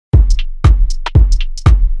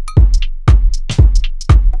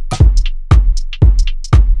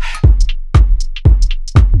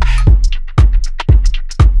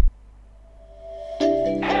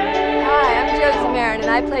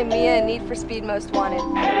Speed Most Wanted.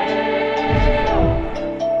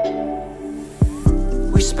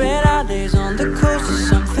 We spent our days on the coast of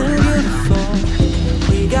something beautiful.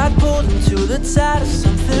 We got pulled into the tide of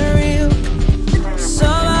something real.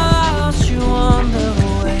 Somehow I lost you on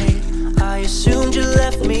the way. I assumed you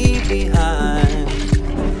left me behind.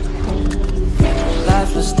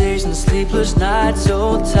 Lifeless days and sleepless nights,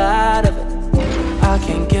 so tired of it. I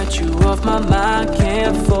can't get you off my mind,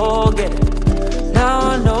 can't forget it.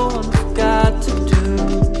 Now I know what I've got to do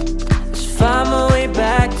is find my way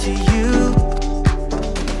back to you.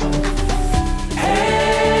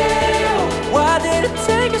 Hey, why did it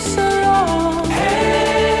take us so long?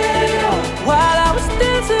 Hey, while I was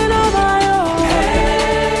dancing on my own.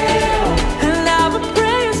 Hey, and now my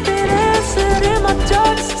prayers been answered in my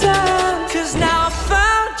darkest time. 'Cause now I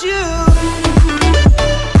found you.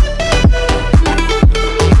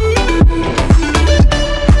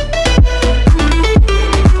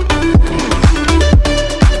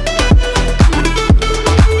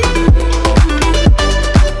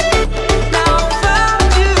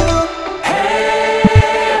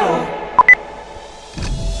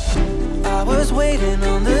 Waiting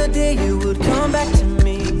on the day you would come back to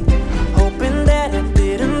me, hoping that I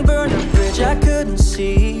didn't burn a bridge I couldn't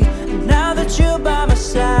see. And now that you're by my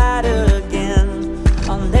side again,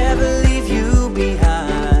 I'll never leave you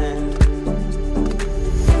behind.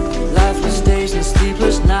 Lifeless days and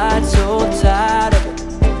sleepless nights, so tired of it.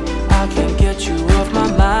 I can't get you off my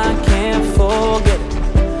mind, can't forget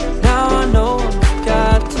it. Now I know what I've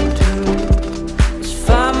got to do is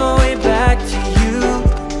find my way back to you.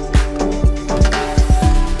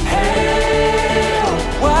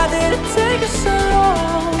 Take us so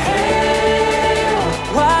long. Hey,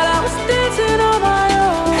 while I was dancing on my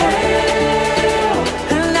own. Hey,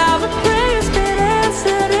 and now my prayers been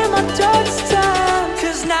answered in my darkest time.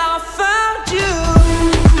 'Cause now I found you.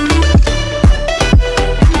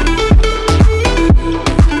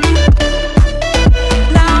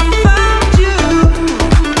 Now I found you.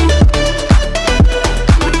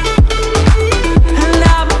 And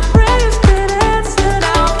now my prayers been answered.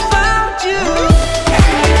 Now I found you.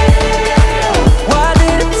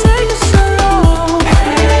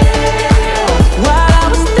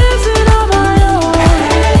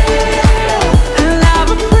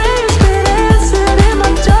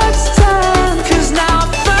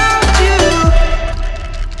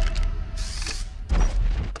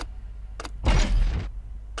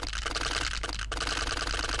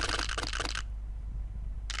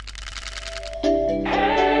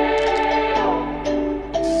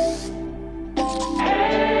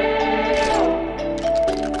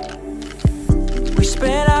 We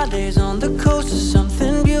spent our days on the coast of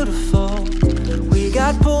something beautiful. We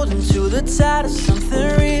got pulled into the tide of something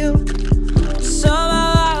real.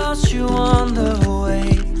 Somehow I lost you on the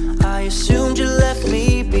way. I assumed you left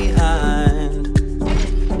me behind.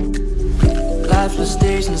 Lifeless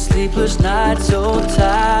days and sleepless nights, so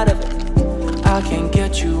tired of it. I can't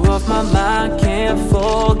get you off my mind, can't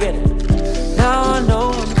forget it. Now I know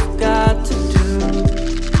what I've got to do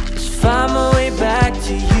is find my way back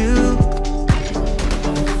to you.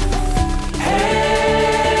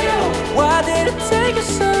 Why did it take us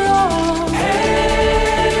so long?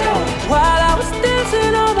 Hey, while I was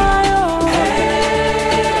dancing on my own.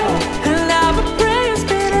 Hey, and now my prayers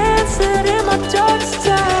been answered in my darkest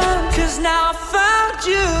time. 'Cause now I found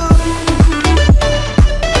you.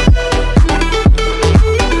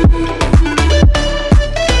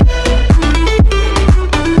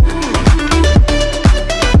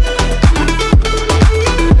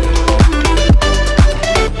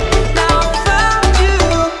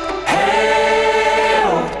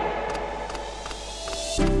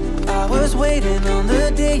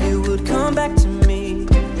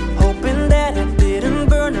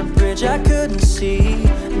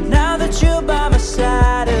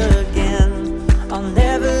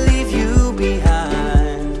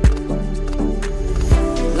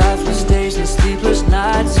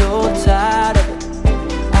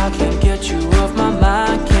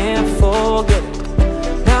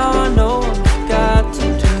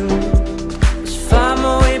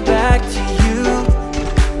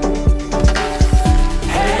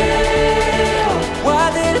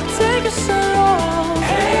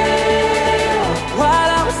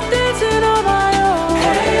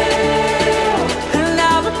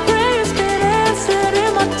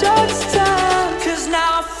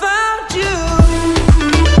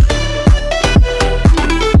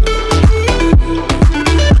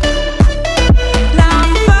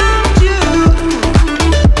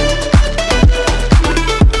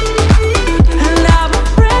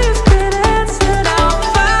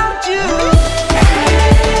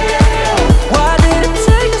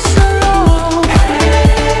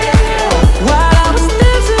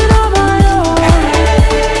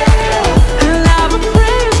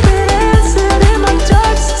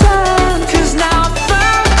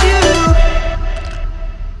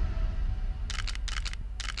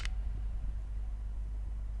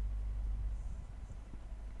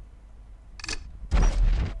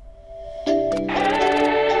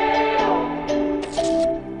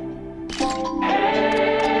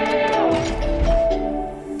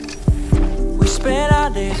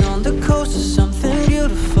 coast to something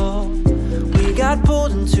beautiful. We got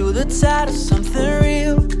pulled into the tide of something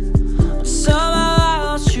real. But somehow I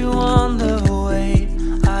lost you on the way.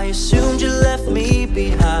 I assumed you left me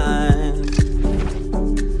behind.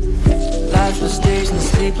 Lifeless days and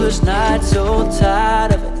sleepless nights, so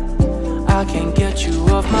tired of it. I can't get you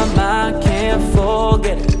off my mind, can't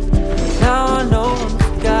forget it. Now I know what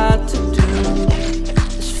I've got to do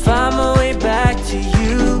is find my way back to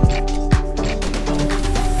you.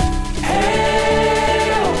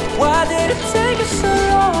 Hey, why did it take us so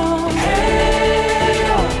long? Hey,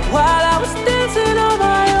 while I was dancing on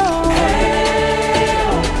my own. Hey,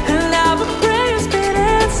 and now my prayers been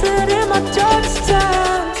answered in my darkest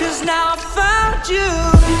time. 'Cause now I found you.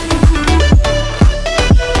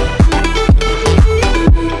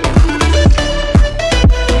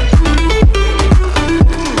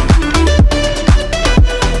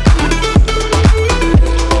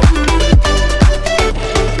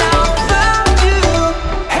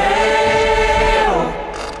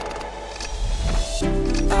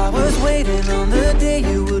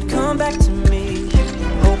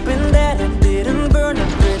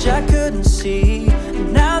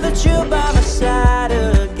 Now that you're by my side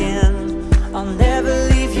again, I'll never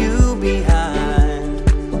leave you behind.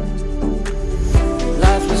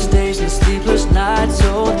 Lifeless days and sleepless nights,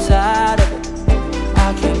 so tired of it.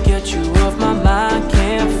 I can't get you off my mind,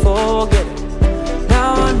 can't forget it. Now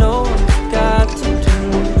I know what I've got to do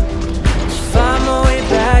is find my way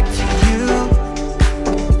back to you.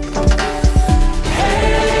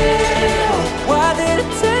 Hey, why did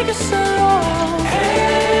it take us so long?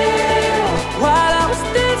 While I was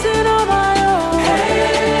dancing on my own.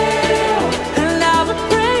 Hey, and now my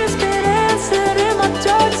prayers been answered in my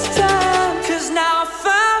darkest time. 'Cause now I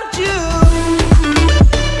found you.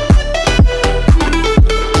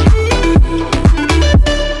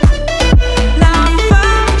 Now I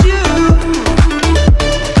found you.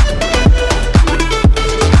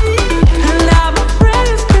 And now my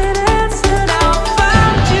prayers been answered. Now I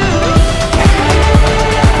found you.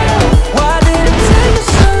 Why did it take us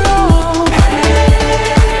so long?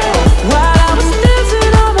 While I was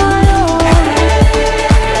dancing on my own.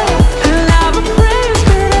 And now my prayers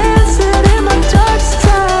been answered in my darkest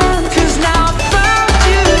time. 'Cause now I found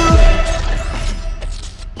you.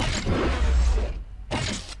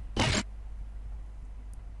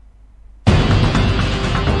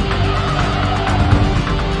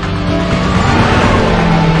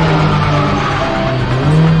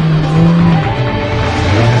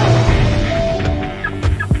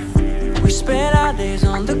 We spent our days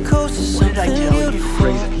on the coast of something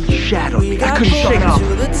beautiful. Shadowed We me. I got couldn't shake pulled up.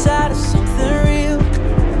 to the tide of something real.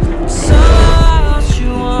 Somehow I lost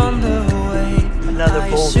you on the way. Another I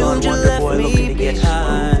bolt-on assumed you wonder left boy me looking to get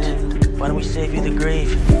behind. smoked. Why don't we save you the grave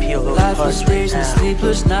and peel those Lifeless parts days and now?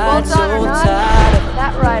 sleepless Well nights, so done or not, tired of it.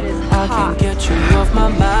 that ride is I can't hot. get you off my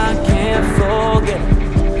mind, can't forget it.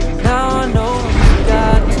 Now I know what I've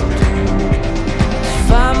got to do is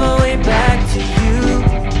find my way back to you.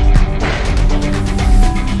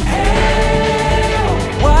 Hey,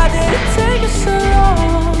 why did it take us so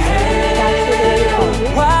long? Hey,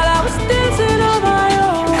 while I was dancing on my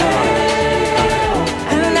own.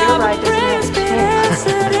 And now my prayers been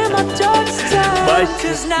answered in my darkest time. My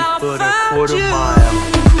 'Cause 60 now I foot or found quarter you. mile.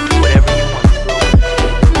 Whatever you want to throw at me.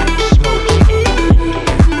 Smoke anything,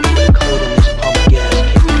 including this pump gas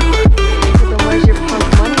kit. So then where's your punk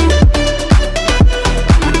money?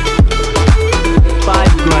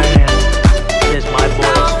 $5 grand. Says my boy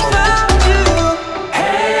smoked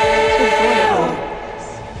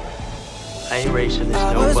I ain't racing this I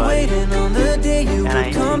was nobody. waiting on the day you And I would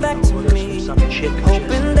ain't come taking back to orders me, from some chick who hoping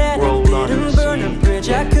just that it rolled on didn't the burn a scene. bridge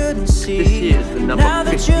I couldn't see. This year's the number Now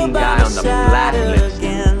that 15 you're by guy my on the side blacklist.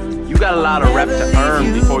 again, You got a lot of rep to earn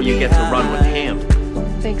before you get to run with him.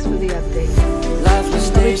 Thanks for the update. lifeless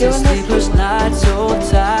Are we days and doing this? sleepless nights, so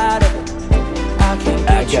tired of it. I can't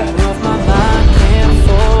get you got it. off my mind, can't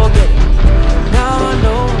forget it. Now I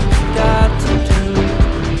know what I've got to do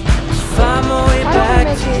is find my way Why don't we back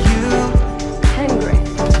make to it you. 10 grand.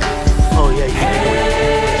 Oh yeah, you Hey,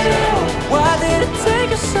 why did it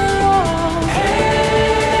take us so long?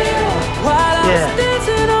 Hey, while I was Yeah.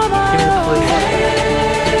 dancing on my Give me the own. police.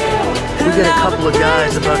 We got a couple of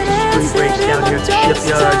guys about to street race down here at the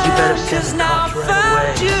shipyard. You better send the cops right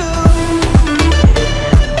away.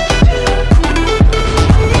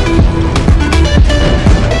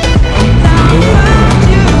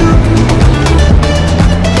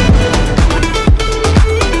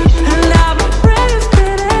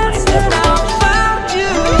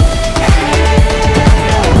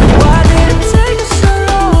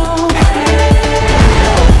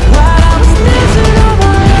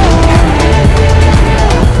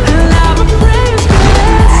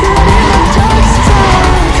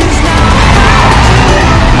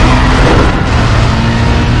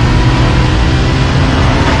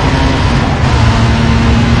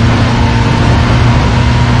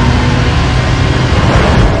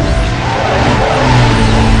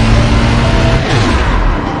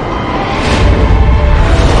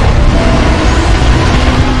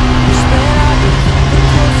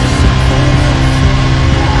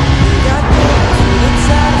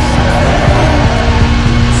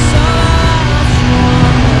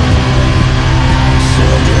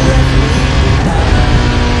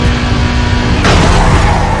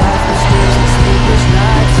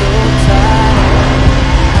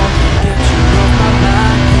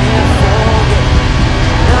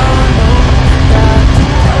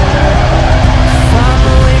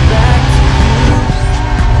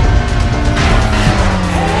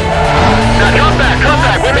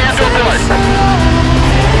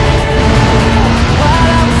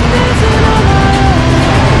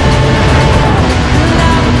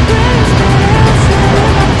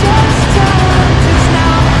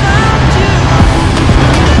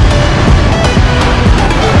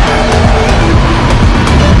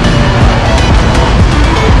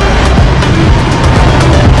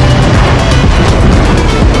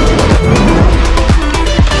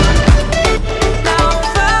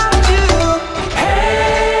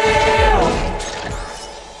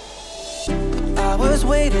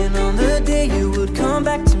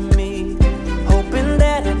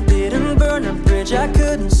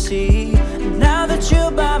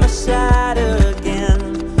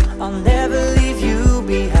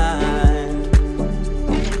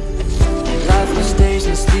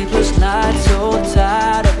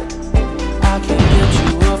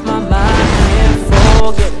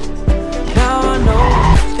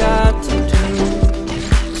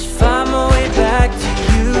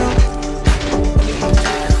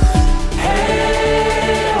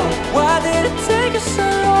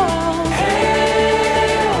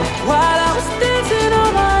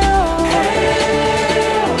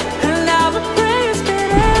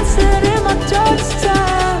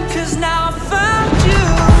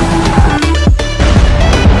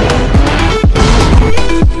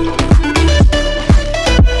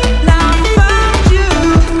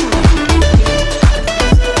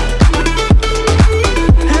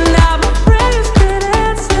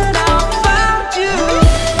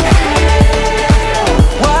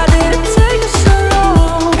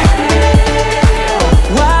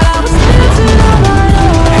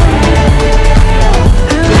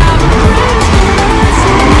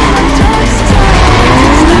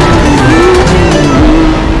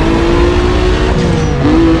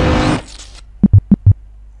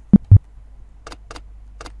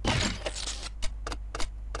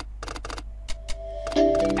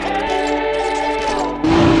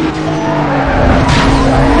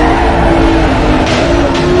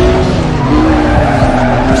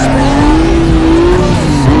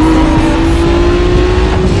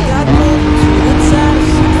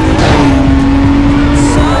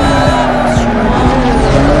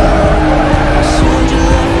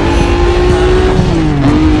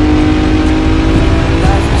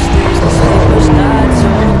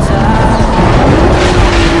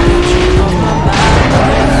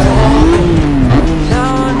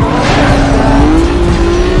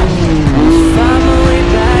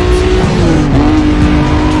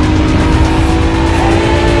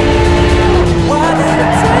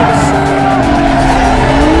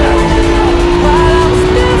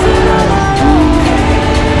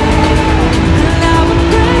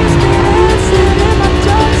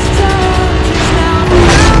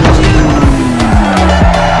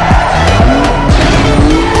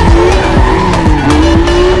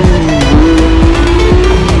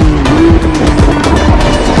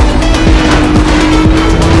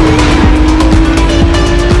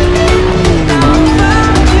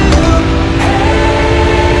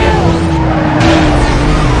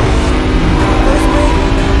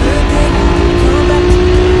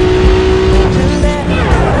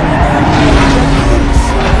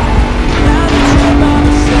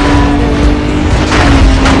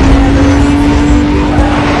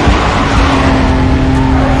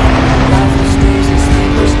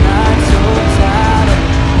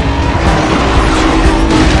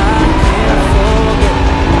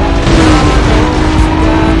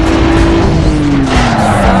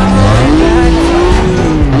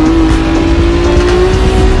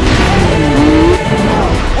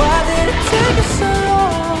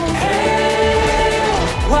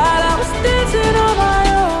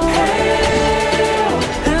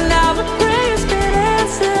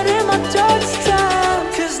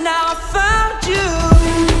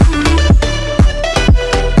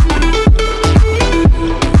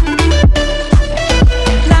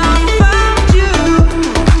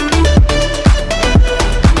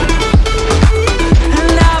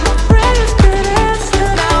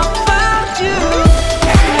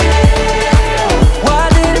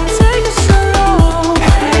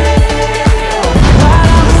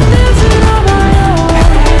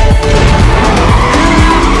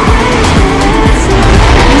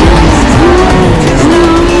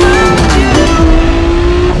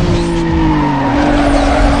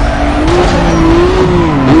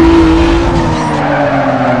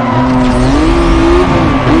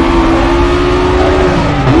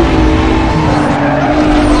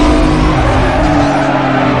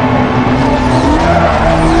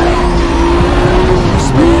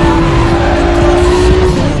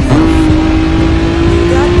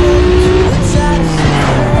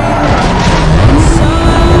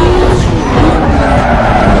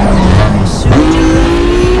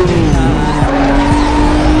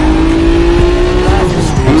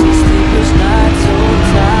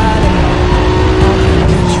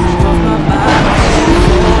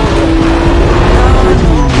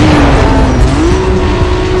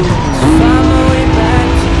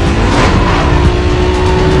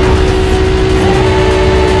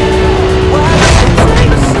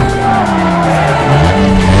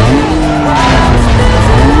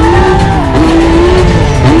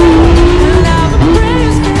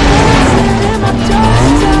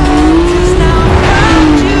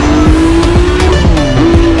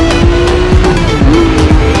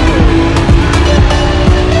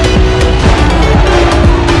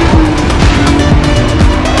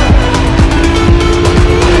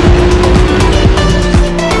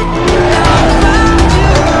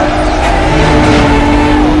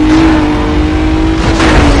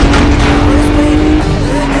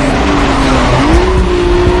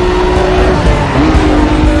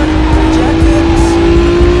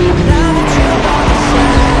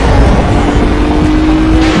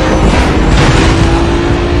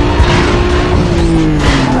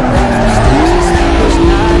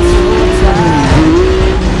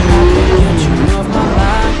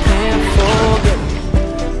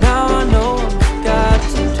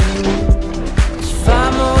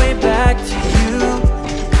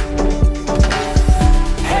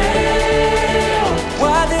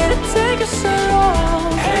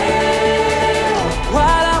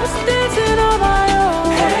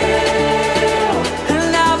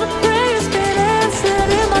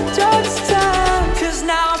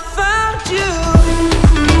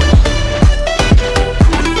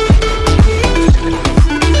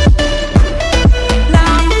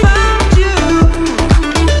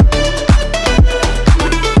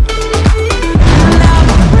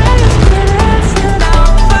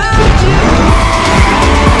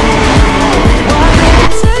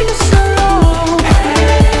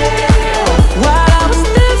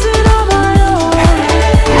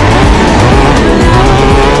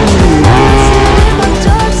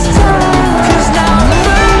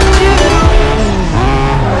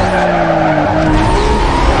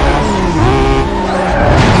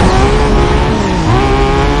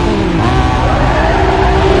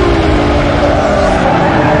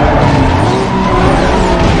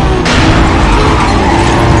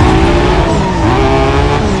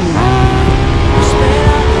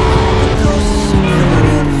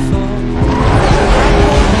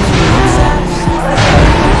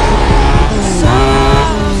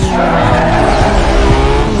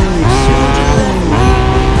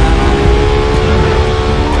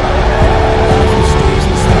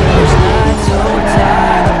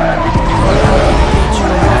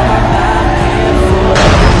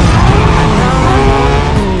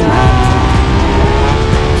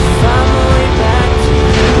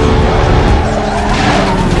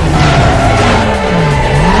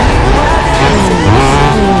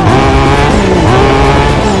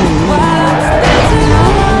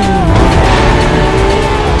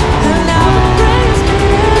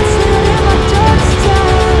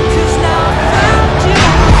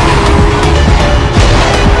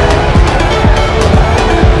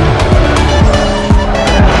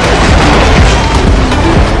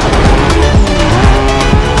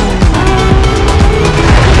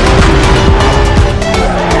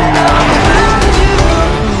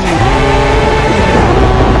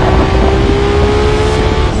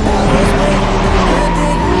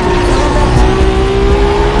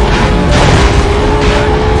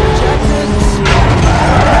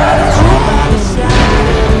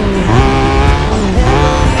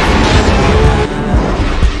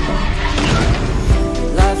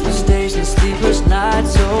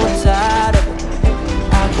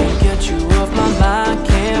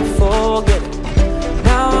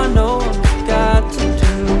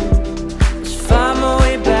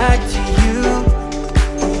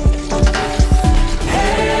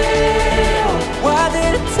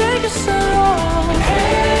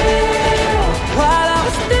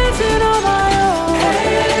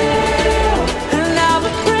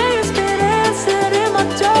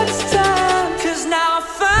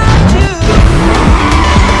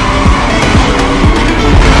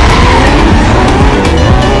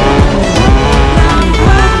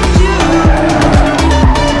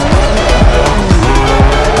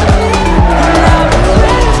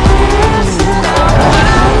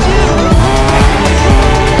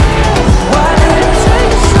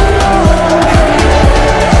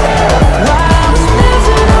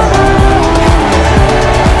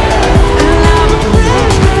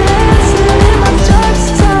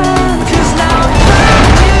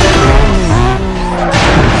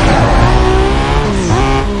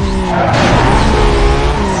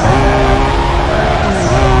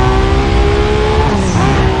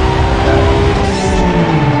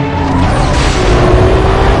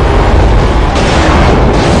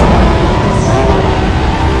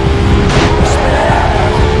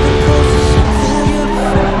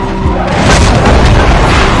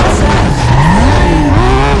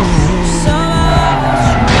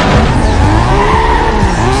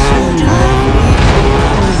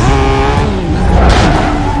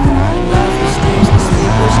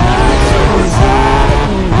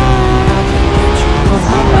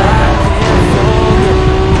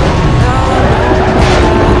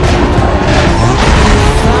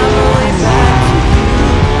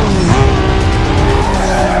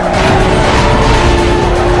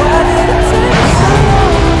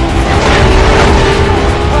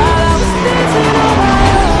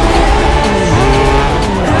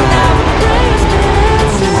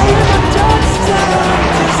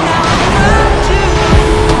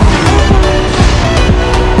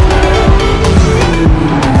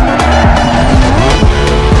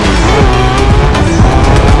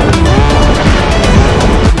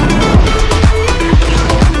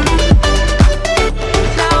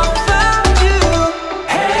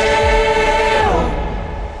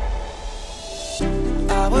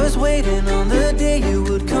 waiting on the day you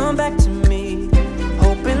would come back